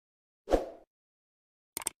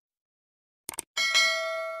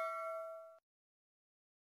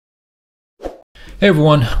Hey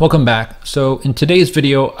everyone, welcome back. So in today's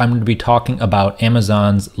video, I'm going to be talking about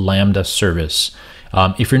Amazon's Lambda service.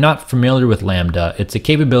 If you're not familiar with Lambda, it's a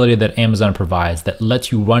capability that Amazon provides that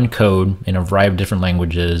lets you run code in a variety of different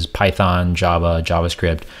languages, Python, Java,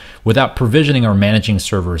 JavaScript, without provisioning or managing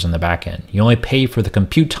servers in the backend. You only pay for the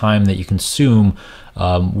compute time that you consume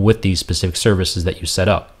with these specific services that you set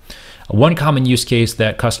up. One common use case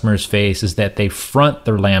that customers face is that they front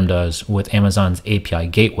their Lambdas with Amazon's API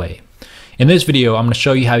Gateway. In this video, I'm going to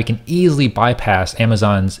show you how you can easily bypass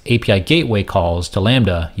Amazon's API Gateway calls to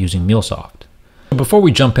Lambda using MuleSoft. Before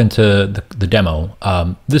we jump into the demo,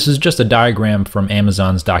 this is just a diagram from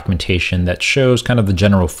Amazon's documentation that shows kind of the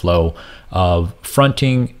general flow of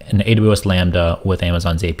fronting an AWS Lambda with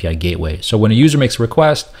Amazon's API Gateway. So when a user makes a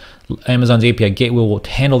request, Amazon's API Gateway will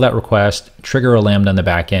handle that request, trigger a Lambda in the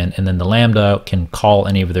backend, and then the Lambda can call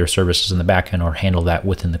any of their services in the backend or handle that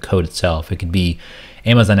within the code itself. It could be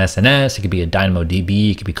Amazon SNS, it could be a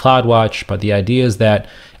DynamoDB, it could be CloudWatch, but the idea is that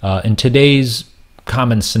in today's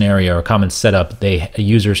common scenario or common setup,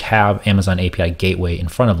 users have Amazon API Gateway in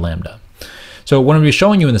front of Lambda. So what I'm going to be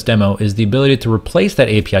showing you in this demo is the ability to replace that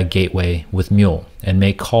API Gateway with Mule and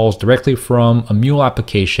make calls directly from a Mule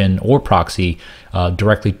application or proxy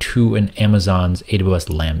directly to an Amazon's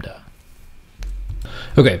AWS Lambda.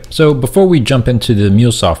 Okay, so before we jump into the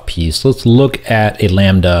MuleSoft piece, let's look at a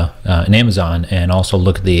Lambda in Amazon and also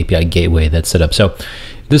look at the API Gateway that's set up. So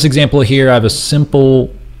this example here, I have a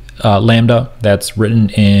simple Lambda that's written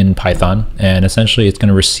in Python, and essentially it's going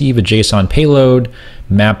to receive a JSON payload,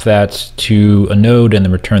 map that to a node, and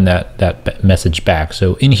then return that message back.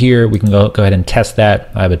 So in here, we can go ahead and test that.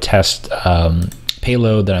 I have a test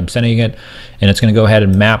payload that I'm sending it, and it's going to go ahead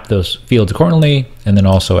and map those fields accordingly, and then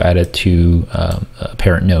also add it to a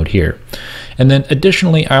parent node here. And then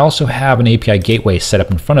additionally, I also have an API Gateway set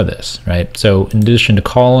up in front of this, right? So in addition to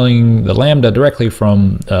calling the Lambda directly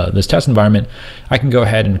from this test environment, I can go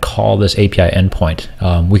ahead and call this API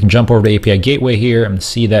endpoint. We can jump over to API Gateway here and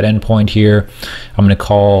see that endpoint here. I'm going to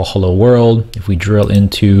call hello world. If we drill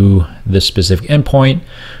into this specific endpoint,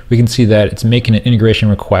 we can see that it's making an integration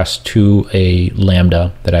request to a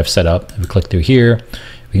Lambda that I've set up. If we click through here,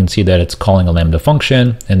 we can see that it's calling a Lambda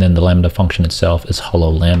function, and then the Lambda function itself is hello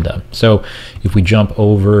Lambda. So if we jump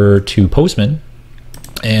over to Postman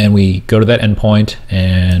and we go to that endpoint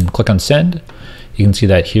and click on send, you can see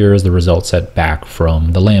that here is the result set back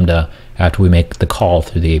from the Lambda after we make the call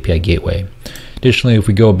through the API Gateway. Additionally, if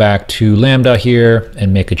we go back to Lambda here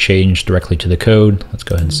and make a change directly to the code, let's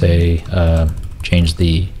go ahead and say, change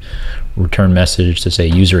the return message to say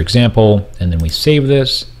user example, and then we save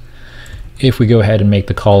this. If we go ahead and make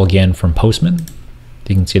the call again from Postman,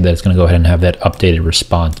 you can see that it's going to go ahead and have that updated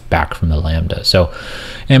response back from the Lambda. So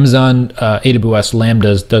Amazon AWS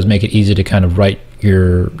Lambdas does make it easy to kind of write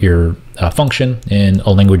your function in a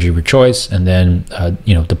language of your choice, and then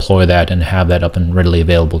deploy that and have that up and readily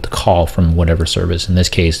available to call from whatever service, in this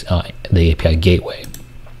case the API Gateway.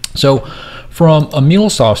 So from a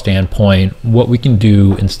MuleSoft standpoint, what we can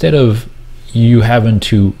do, instead of you having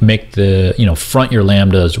to make the front your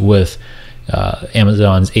Lambdas with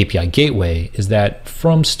Amazon's API Gateway, is that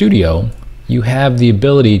from Studio you have the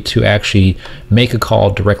ability to actually make a call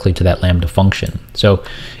directly to that Lambda function. So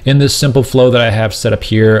in this simple flow that I have set up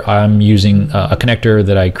here, I'm using a connector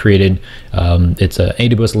that I created. It's an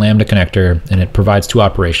AWS Lambda Connector, and it provides two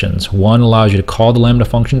operations. One allows you to call the Lambda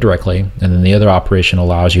function directly, and then the other operation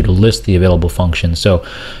allows you to list the available functions. So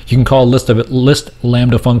you can call list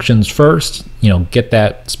Lambda functions first, get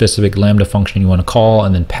that specific Lambda function you want to call,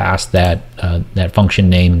 and then pass that function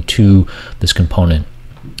name to this component.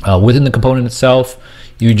 Within the component itself,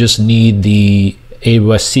 you just need the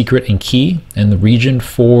AWS secret and key and the region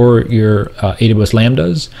for your AWS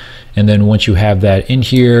Lambdas. And then once you have that in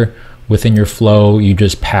here, within your flow, you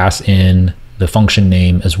just pass in the function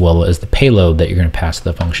name as well as the payload that you're going to pass to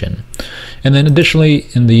the function. And then additionally,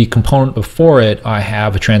 in the component before it, I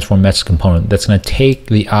have a transform message component that's going to take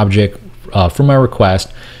the object from my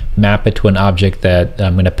request, map it to an object that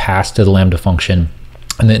I'm going to pass to the Lambda function.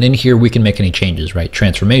 And then in here, we can make any changes, right?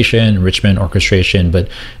 Transformation, enrichment, orchestration. But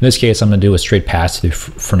in this case, I'm going to do a straight pass through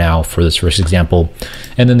for now for this first example.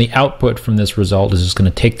 And then the output from this result is just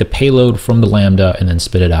going to take the payload from the Lambda and then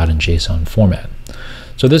spit it out in JSON format.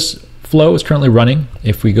 So this flow is currently running.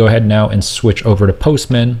 If we go ahead now and switch over to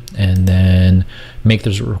Postman and then make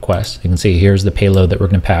this request, you can see here's the payload that we're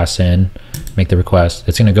going to pass in, make the request.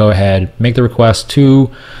 It's going to go ahead, make the request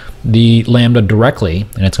to the Lambda directly,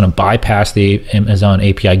 and it's going to bypass the Amazon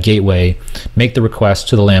API Gateway, make the request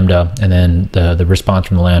to the Lambda, and then the response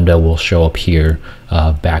from the Lambda will show up here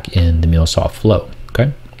back in the MuleSoft flow.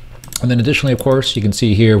 Okay. And then additionally, of course, you can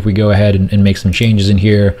see here, if we go ahead and make some changes in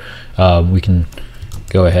here, we can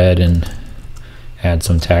go ahead and add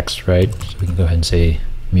some text, right? So we can go ahead and say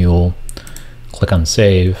Mule, click on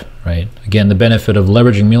save, right? Again, the benefit of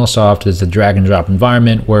leveraging MuleSoft is the drag and drop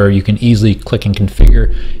environment where you can easily click and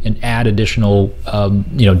configure and add additional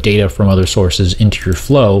data from other sources into your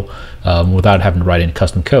flow without having to write any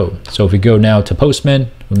custom code. So if we go now to Postman,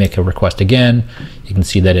 we make a request again, you can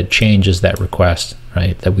see that it changes that request,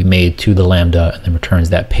 right, that we made to the Lambda, and then returns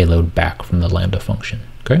that payload back from the Lambda function,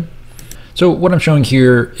 okay? So what I'm showing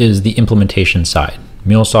here is the implementation side.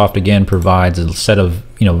 MuleSoft again provides a set of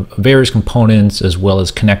various components as well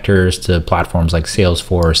as connectors to platforms like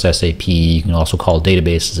Salesforce, SAP. You can also call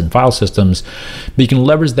databases and file systems, but you can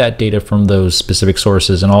leverage that data from those specific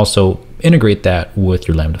sources and also integrate that with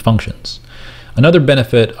your Lambda functions. Another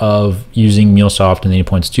benefit of using MuleSoft and the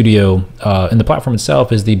Anypoint Studio in the platform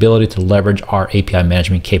itself is the ability to leverage our API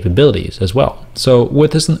management capabilities as well. So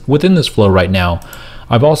within this flow right now,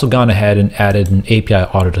 I've also gone ahead and added an API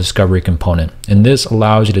auto discovery component, and this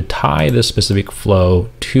allows you to tie this specific flow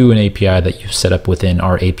to an API that you've set up within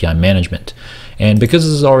our API management. And because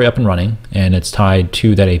this is already up and running and it's tied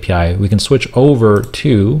to that API, we can switch over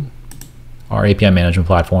to our API management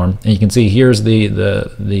platform, and you can see here's the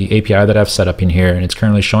API that I've set up in here, and it's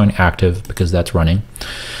currently showing active because that's running.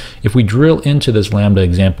 If we drill into this Lambda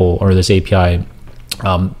example or this API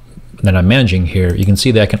that I'm managing here, you can see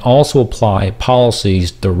that I can also apply policies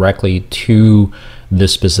directly to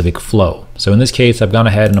this specific flow. So in this case, I've gone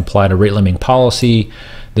ahead and applied a rate limiting policy.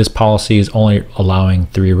 This policy is only allowing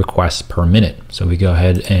 3 requests per minute. So we go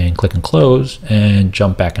ahead and click and close and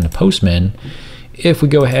jump back into Postman. If we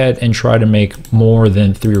go ahead and try to make more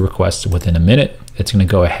than 3 requests within a minute, it's going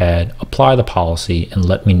to go ahead, apply the policy, and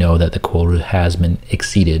let me know that the quota has been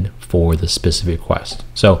exceeded for the specific request.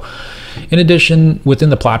 So in addition, within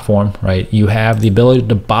the platform, right, you have the ability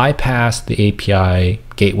to bypass the API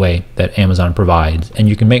gateway that Amazon provides, and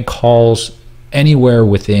you can make calls anywhere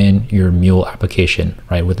within your Mule application,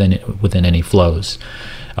 right, within any flows.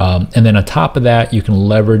 And then on top of that, you can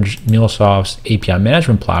leverage MuleSoft's API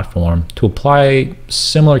management platform to apply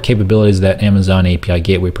similar capabilities that Amazon API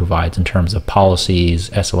Gateway provides in terms of policies,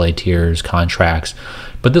 SLA tiers, contracts.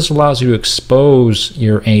 But this allows you to expose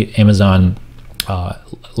your Amazon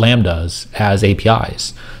Lambdas as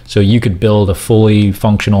APIs. So you could build a fully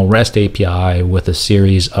functional REST API with a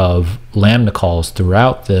series of Lambda calls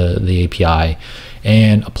throughout the API,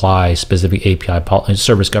 and apply specific API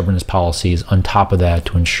service governance policies on top of that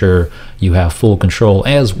to ensure you have full control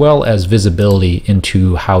as well as visibility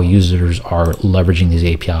into how users are leveraging these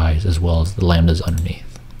APIs as well as the Lambdas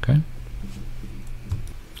underneath. Okay.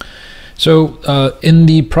 So in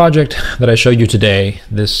the project that I showed you today,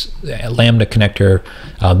 this Lambda connector,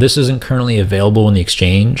 this isn't currently available in the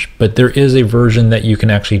Exchange, but there is a version that you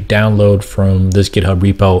can actually download from this GitHub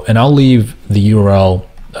repo, and I'll leave the URL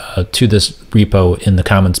to this repo in the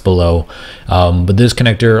comments below. But this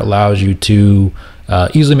connector allows you to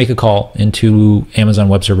easily make a call into Amazon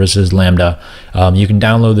Web Services Lambda. You can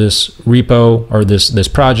download this repo or this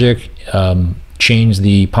project, change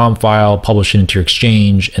the POM file, publish it into your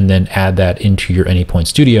Exchange, and then add that into your Anypoint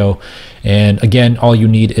Studio. And again, all you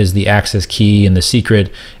need is the access key and the secret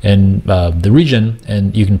and the region,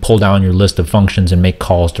 and you can pull down your list of functions and make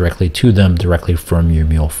calls directly to them directly from your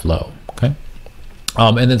Mule flow. Okay.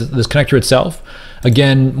 And then this connector itself,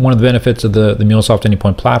 again, one of the benefits of the MuleSoft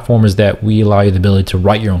Anypoint platform is that we allow you the ability to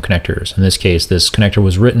write your own connectors. In this case, this connector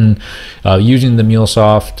was written using the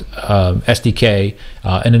MuleSoft SDK,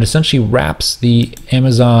 and it essentially wraps the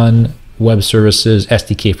Amazon Web Services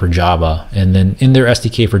SDK for Java. And then in their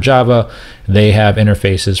SDK for Java, they have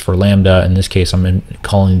interfaces for Lambda. In this case, I'm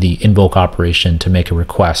calling the invoke operation to make a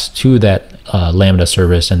request to that Lambda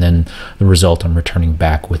service, and then the result I'm returning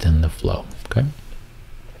back within the flow. Okay.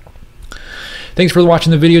 Thanks for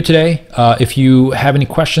watching the video today. If you have any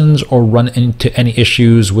questions or run into any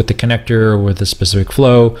issues with the connector or with the specific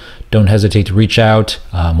flow, don't hesitate to reach out.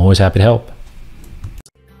 I'm always happy to help.